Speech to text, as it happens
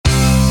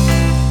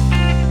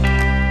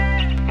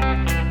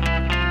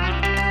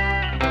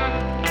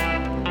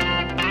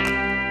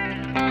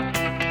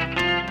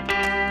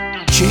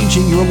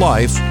changing your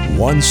life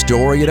one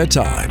story at a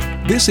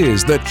time. This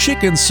is the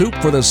Chicken Soup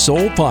for the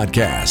Soul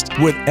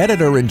podcast with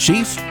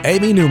Editor-in-Chief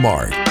Amy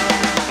Newmark.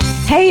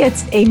 Hey,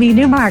 it's Amy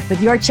Newmark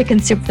with your Chicken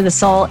Soup for the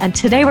Soul, and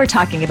today we're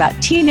talking about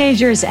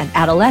teenagers and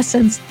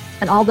adolescents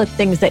and all the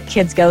things that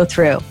kids go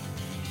through.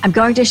 I'm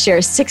going to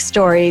share 6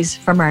 stories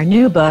from our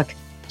new book,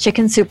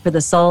 Chicken Soup for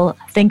the Soul,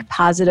 Think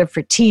Positive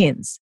for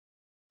Teens.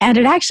 And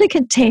it actually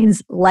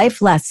contains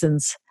life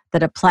lessons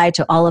that apply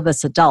to all of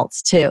us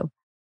adults too.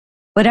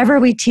 Whatever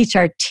we teach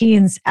our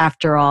teens,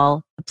 after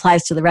all,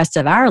 applies to the rest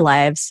of our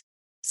lives.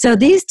 So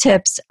these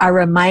tips are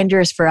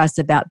reminders for us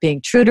about being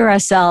true to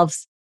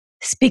ourselves,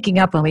 speaking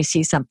up when we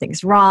see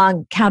something's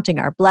wrong, counting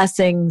our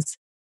blessings,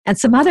 and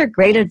some other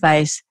great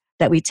advice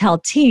that we tell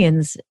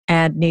teens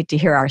and need to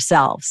hear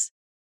ourselves.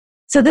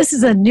 So this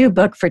is a new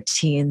book for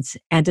teens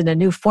and in a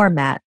new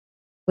format.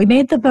 We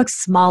made the book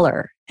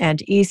smaller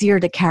and easier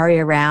to carry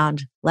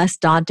around, less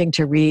daunting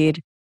to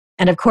read,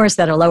 and of course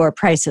at a lower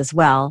price as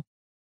well.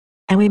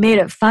 And we made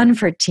it fun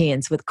for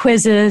teens with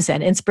quizzes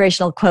and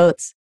inspirational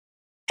quotes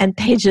and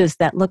pages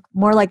that look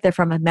more like they're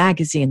from a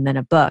magazine than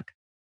a book.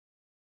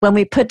 When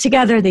we put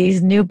together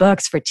these new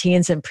books for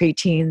teens and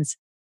preteens,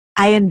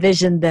 I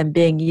envisioned them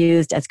being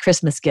used as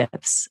Christmas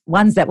gifts,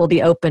 ones that will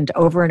be opened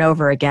over and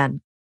over again.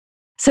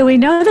 So we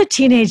know that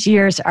teenage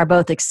years are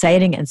both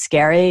exciting and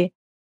scary,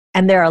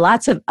 and there are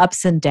lots of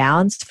ups and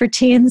downs for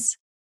teens.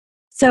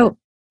 So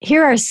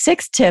here are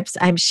 6 tips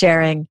I'm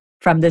sharing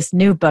from this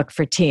new book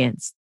for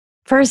teens.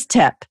 First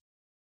tip,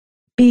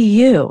 be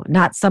you,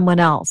 not someone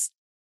else.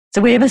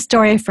 So we have a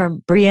story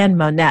from Brienne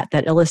Monette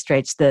that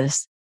illustrates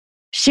this.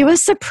 She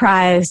was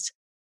surprised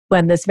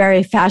when this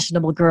very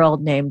fashionable girl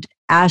named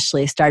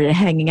Ashley started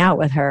hanging out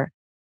with her,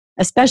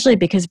 especially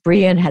because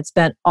Brienne had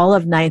spent all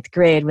of 9th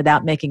grade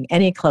without making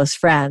any close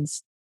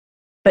friends.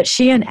 But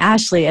she and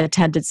Ashley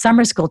attended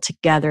summer school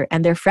together,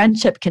 and their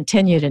friendship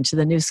continued into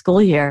the new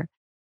school year.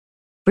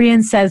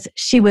 Brienne says,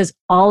 she was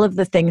all of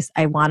the things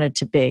I wanted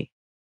to be.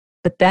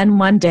 But then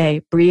one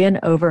day, Brienne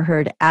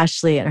overheard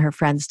Ashley and her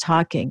friends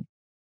talking.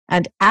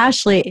 And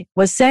Ashley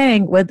was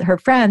saying with her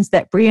friends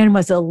that Brienne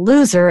was a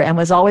loser and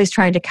was always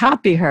trying to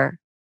copy her.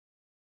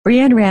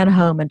 Brienne ran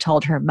home and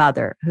told her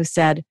mother, who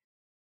said,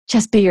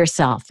 just be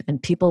yourself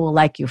and people will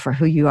like you for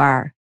who you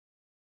are.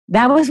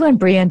 That was when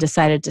Brienne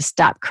decided to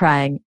stop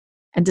crying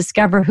and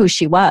discover who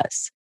she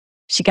was.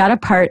 She got a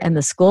part in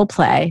the school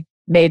play,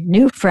 made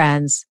new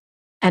friends,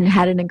 and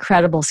had an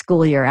incredible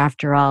school year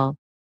after all.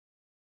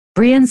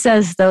 Brienne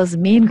says those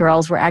mean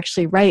girls were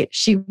actually right.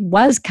 She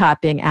was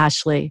copying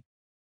Ashley.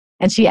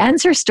 And she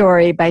ends her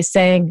story by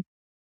saying,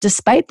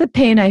 despite the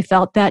pain I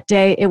felt that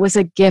day, it was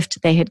a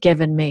gift they had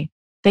given me.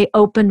 They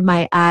opened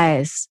my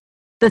eyes.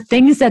 The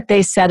things that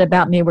they said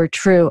about me were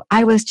true.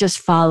 I was just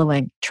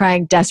following,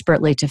 trying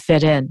desperately to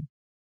fit in.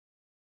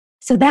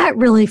 So that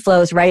really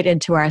flows right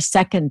into our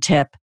second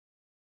tip,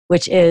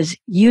 which is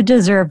you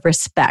deserve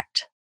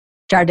respect,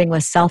 starting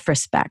with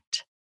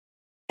self-respect.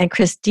 And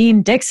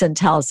Christine Dixon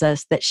tells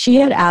us that she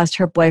had asked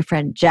her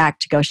boyfriend Jack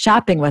to go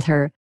shopping with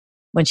her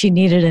when she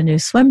needed a new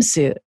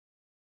swimsuit.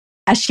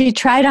 As she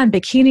tried on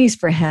bikinis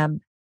for him,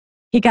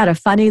 he got a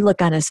funny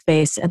look on his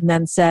face and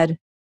then said,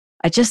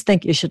 I just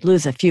think you should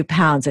lose a few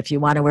pounds if you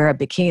want to wear a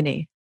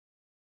bikini.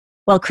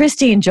 Well,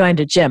 Christine joined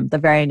a gym the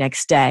very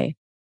next day,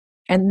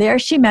 and there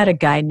she met a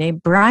guy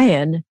named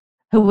Brian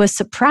who was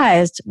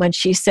surprised when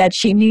she said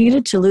she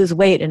needed to lose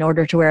weight in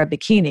order to wear a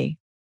bikini.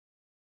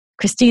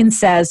 Christine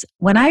says,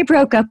 when I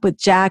broke up with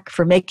Jack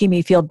for making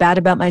me feel bad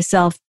about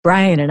myself,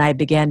 Brian and I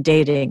began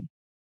dating.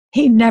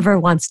 He never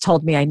once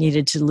told me I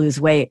needed to lose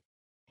weight.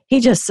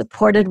 He just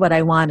supported what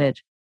I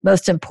wanted.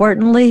 Most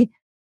importantly,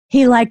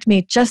 he liked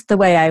me just the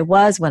way I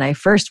was when I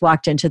first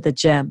walked into the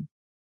gym.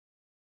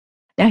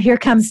 Now here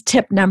comes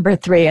tip number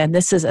 3, and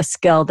this is a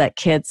skill that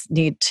kids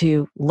need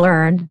to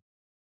learn.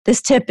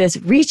 This tip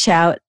is reach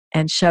out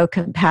and show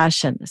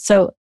compassion.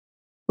 So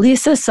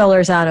Lisa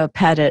Solorzano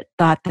Pettit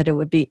thought that it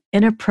would be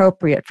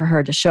inappropriate for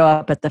her to show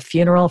up at the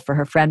funeral for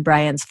her friend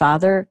Brian's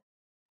father.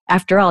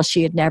 After all,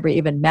 she had never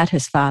even met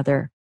his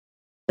father.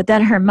 But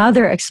then her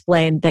mother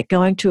explained that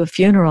going to a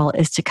funeral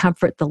is to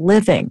comfort the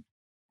living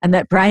and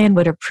that Brian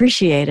would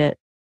appreciate it.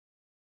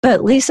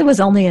 But Lisa was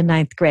only in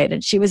 9th grade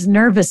and she was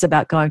nervous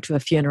about going to a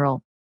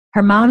funeral.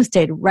 Her mom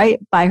stayed right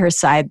by her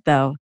side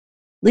though.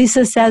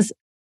 Lisa says,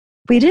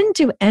 we didn't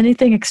do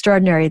anything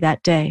extraordinary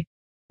that day.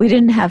 We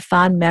didn't have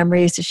fond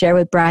memories to share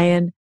with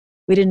Brian.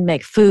 We didn't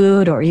make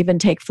food or even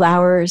take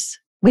flowers.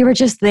 We were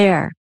just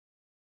there.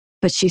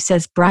 But she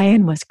says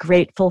Brian was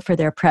grateful for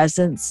their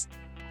presence,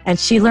 and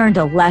she learned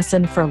a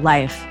lesson for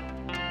life.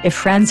 If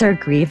friends are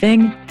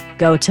grieving,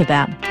 go to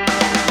them.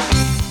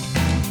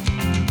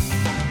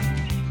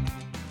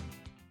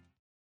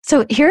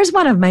 So here's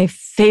one of my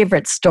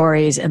favorite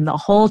stories in the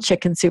whole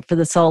Chicken Soup for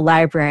the Soul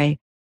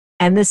library.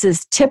 And this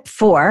is tip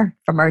 4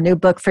 from our new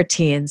book for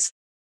teens.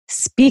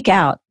 Speak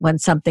out when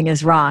something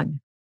is wrong.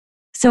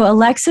 So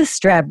Alexis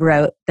Streb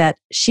wrote that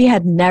she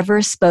had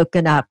never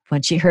spoken up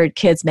when she heard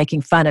kids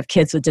making fun of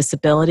kids with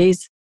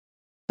disabilities.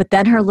 But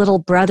then her little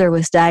brother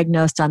was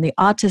diagnosed on the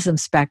autism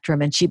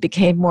spectrum and she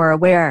became more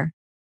aware.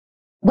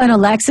 When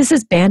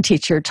Alexis's band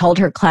teacher told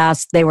her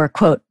class they were,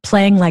 quote,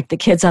 playing like the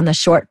kids on the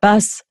short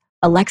bus,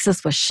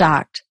 Alexis was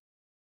shocked.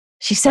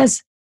 She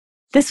says,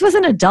 "This was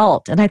an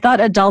adult, and I thought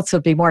adults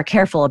would be more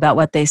careful about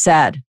what they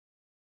said."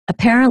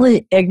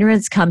 Apparently,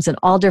 ignorance comes in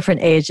all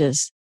different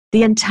ages.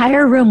 The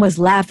entire room was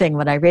laughing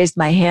when I raised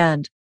my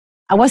hand.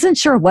 I wasn't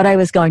sure what I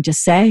was going to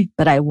say,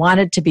 but I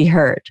wanted to be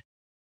heard.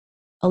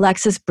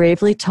 Alexis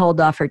bravely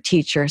told off her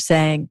teacher,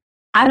 saying,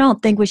 "I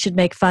don't think we should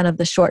make fun of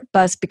the short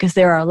bus because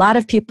there are a lot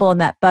of people in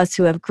that bus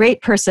who have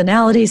great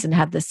personalities and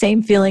have the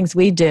same feelings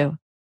we do."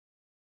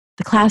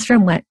 The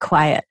classroom went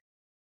quiet,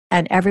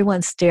 and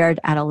everyone stared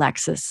at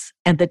Alexis,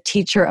 and the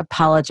teacher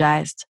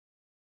apologized.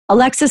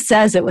 Alexis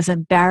says it was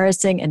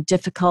embarrassing and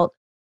difficult,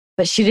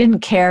 but she didn't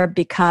care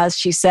because,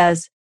 she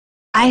says,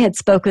 I had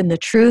spoken the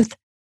truth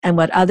and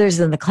what others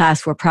in the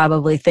class were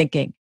probably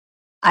thinking.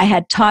 I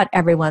had taught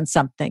everyone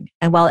something,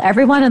 and while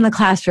everyone in the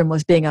classroom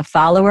was being a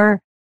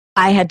follower,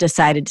 I had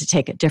decided to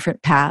take a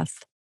different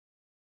path.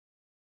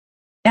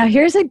 Now,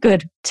 here's a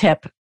good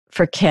tip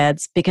for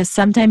kids because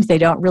sometimes they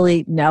don't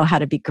really know how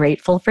to be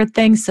grateful for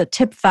things. So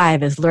tip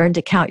 5 is learn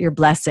to count your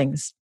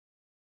blessings.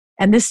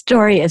 And this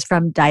story is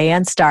from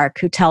Diane Stark,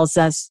 who tells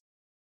us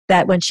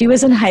that when she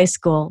was in high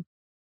school,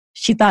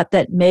 she thought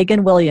that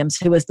Megan Williams,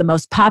 who was the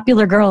most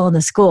popular girl in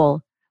the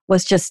school,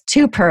 was just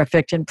too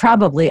perfect and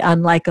probably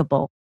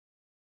unlikable.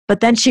 But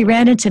then she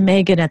ran into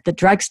Megan at the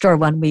drugstore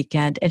one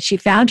weekend and she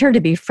found her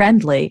to be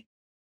friendly.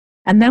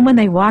 And then when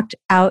they walked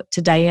out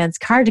to Diane's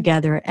car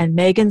together and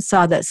Megan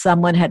saw that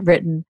someone had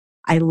written,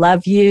 "I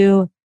love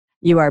you,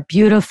 you are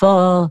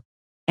beautiful,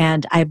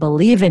 and I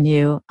believe in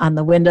you" on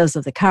the windows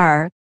of the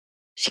car,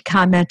 she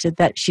commented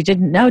that she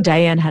didn't know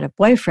Diane had a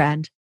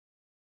boyfriend.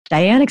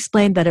 Diane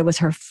explained that it was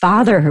her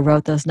father who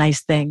wrote those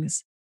nice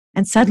things.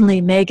 And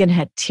suddenly Megan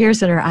had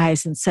tears in her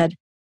eyes and said,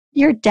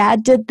 "Your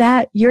dad did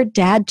that? Your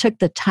dad took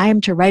the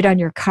time to write on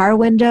your car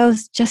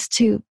windows just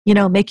to,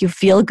 make you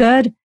feel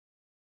good?"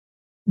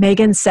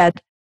 Megan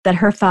said that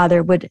her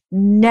father would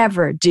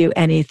never do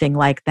anything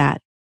like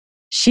that.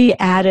 She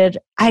added,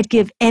 "I'd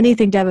give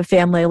anything to have a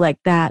family like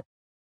that."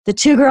 The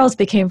two girls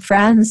became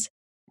friends,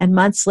 and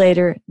months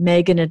later,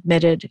 Megan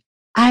admitted,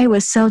 "I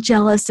was so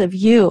jealous of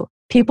you.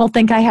 People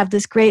think I have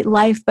this great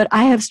life, but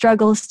I have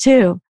struggles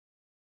too."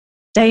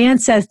 Diane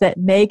says that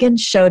Megan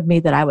showed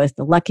me that I was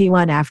the lucky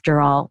one after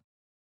all.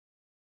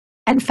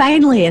 And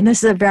finally, and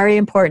this is a very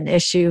important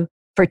issue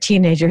for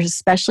teenagers,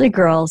 especially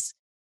girls,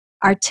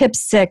 our tip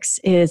 6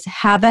 is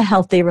have a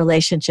healthy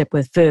relationship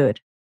with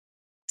food.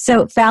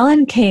 So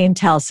Fallon Kane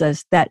tells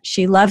us that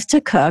she loves to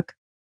cook,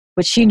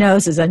 which she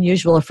knows is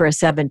unusual for a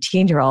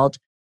 17-year-old.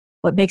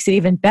 What makes it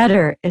even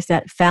better is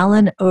that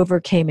Fallon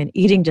overcame an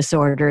eating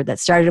disorder that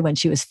started when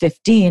she was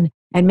 15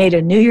 and made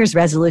a New Year's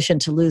resolution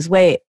to lose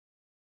weight.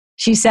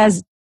 She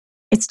says,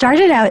 "It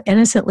started out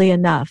innocently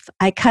enough.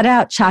 I cut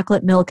out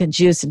chocolate milk and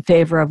juice in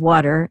favor of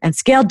water and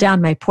scaled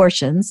down my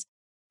portions.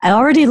 I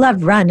already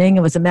loved running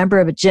and was a member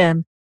of a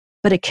gym,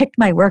 but it kicked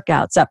my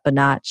workouts up a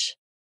notch."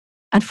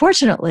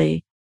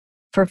 Unfortunately,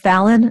 for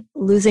Fallon,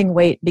 losing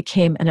weight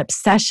became an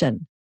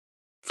obsession.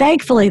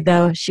 Thankfully,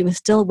 though, she was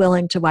still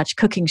willing to watch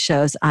cooking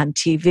shows on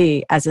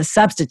TV as a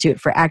substitute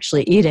for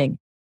actually eating.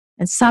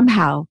 And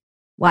somehow,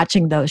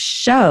 watching those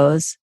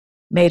shows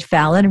made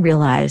Fallon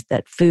realize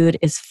that food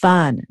is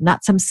fun,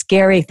 not some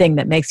scary thing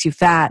that makes you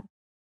fat.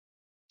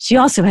 She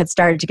also had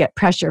started to get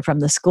pressure from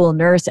the school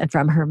nurse and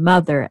from her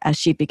mother as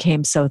she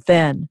became so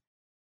thin.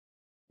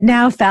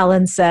 Now,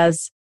 Fallon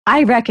says,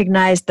 "I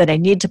recognize that I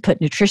need to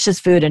put nutritious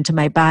food into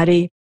my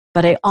body,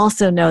 but I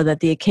also know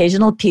that the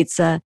occasional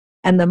pizza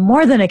and the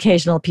more than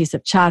occasional piece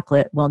of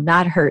chocolate will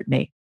not hurt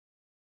me."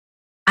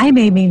 I'm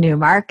Amy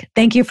Newmark.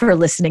 Thank you for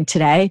listening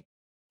today.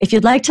 If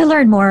you'd like to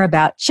learn more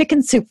about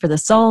Chicken Soup for the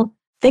Soul,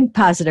 Think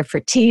Positive for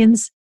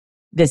Teens,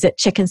 visit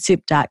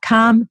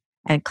chickensoup.com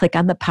and click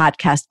on the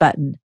podcast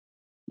button.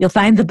 You'll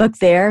find the book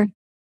there.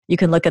 You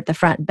can look at the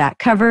front and back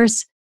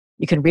covers.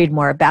 You can read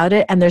more about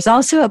it. And there's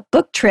also a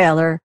book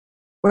trailer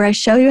where I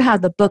show you how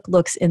the book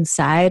looks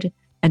inside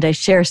and I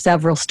share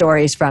several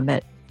stories from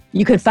it.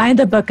 You can find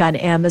the book on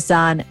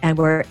Amazon and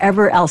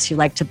wherever else you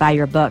like to buy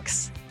your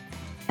books.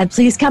 And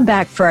please come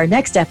back for our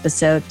next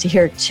episode to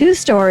hear 2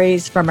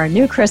 stories from our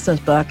new Christmas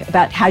book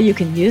about how you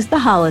can use the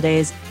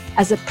holidays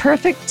as a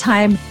perfect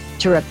time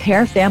to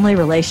repair family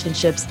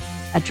relationships,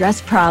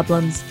 address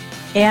problems,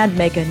 and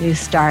make a new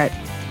start,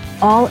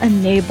 all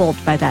enabled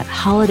by that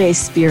holiday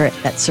spirit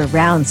that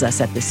surrounds us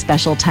at this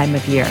special time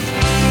of year.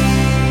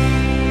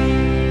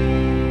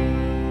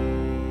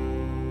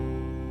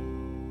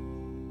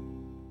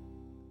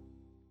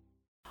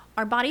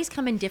 Our bodies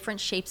come in different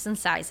shapes and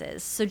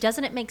sizes, so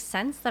doesn't it make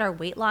sense that our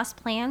weight loss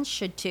plans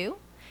should too?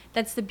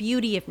 That's the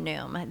beauty of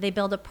Noom. They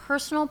build a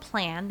personal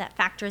plan that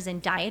factors in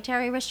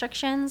dietary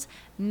restrictions,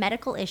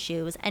 medical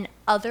issues, and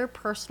other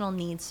personal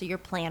needs so your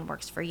plan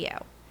works for you.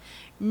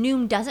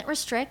 Noom doesn't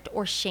restrict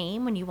or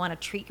shame when you want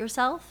to treat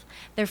yourself.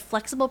 Their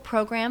flexible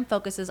program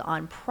focuses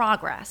on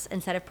progress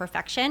instead of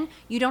perfection.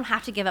 You don't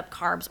have to give up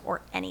carbs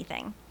or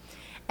anything.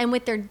 And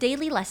with their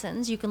daily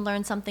lessons, you can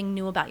learn something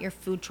new about your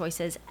food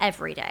choices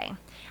every day.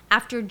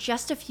 After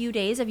just a few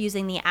days of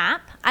using the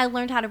app, I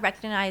learned how to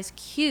recognize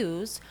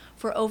cues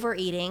for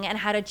overeating and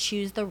how to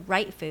choose the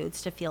right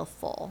foods to feel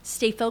full.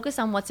 Stay focused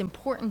on what's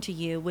important to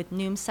you with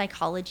Noom's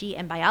psychology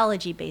and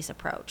biology-based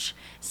approach.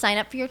 Sign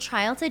up for your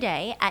trial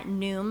today at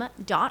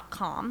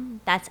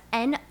Noom.com. That's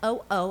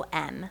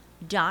Noom.com.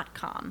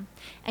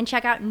 And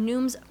check out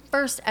Noom's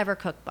first ever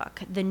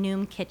cookbook, The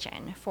Noom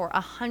Kitchen, for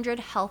 100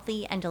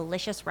 healthy and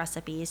delicious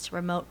recipes to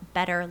promote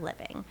better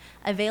living.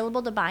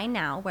 Available to buy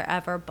now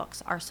wherever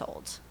books are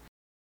sold.